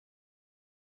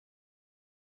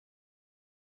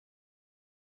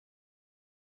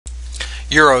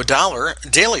Euro dollar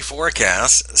daily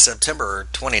forecast September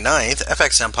 29th,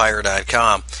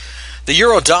 fxempire.com. The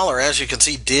euro dollar, as you can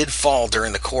see, did fall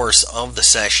during the course of the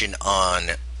session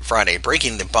on Friday,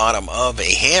 breaking the bottom of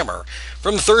a hammer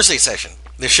from the Thursday session.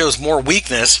 This shows more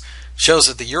weakness, shows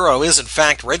that the euro is in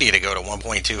fact ready to go to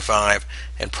 1.25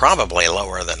 and probably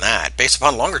lower than that. Based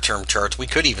upon longer term charts, we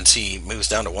could even see moves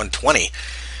down to 120.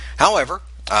 However,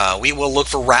 we will look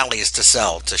for rallies to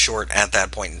sell, to short at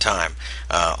that point in time.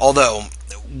 Although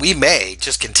we may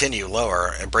just continue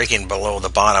lower and breaking below the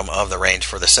bottom of the range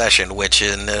for the session, which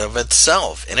in and of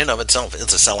itself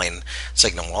is a selling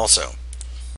signal also.